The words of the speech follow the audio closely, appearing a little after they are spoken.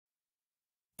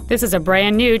This is a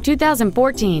brand new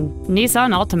 2014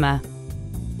 Nissan Altima.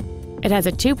 It has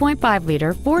a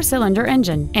 2.5-liter four-cylinder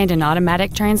engine and an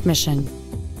automatic transmission.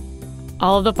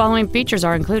 All of the following features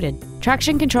are included: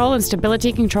 traction control and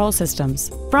stability control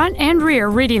systems, front and rear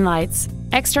reading lights,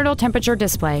 external temperature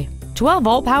display,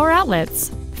 12-volt power outlets,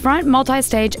 front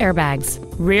multi-stage airbags,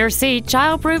 rear seat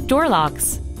child-proof door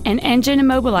locks, an engine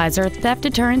immobilizer theft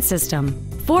deterrent system,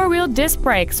 four-wheel disc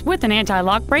brakes with an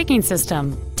anti-lock braking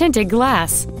system, tinted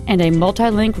glass, and a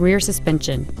multi-link rear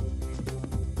suspension.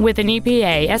 With an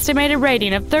EPA estimated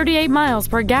rating of 38 miles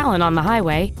per gallon on the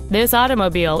highway, this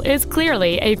automobile is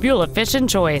clearly a fuel-efficient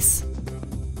choice.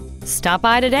 Stop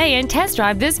by today and test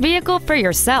drive this vehicle for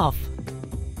yourself.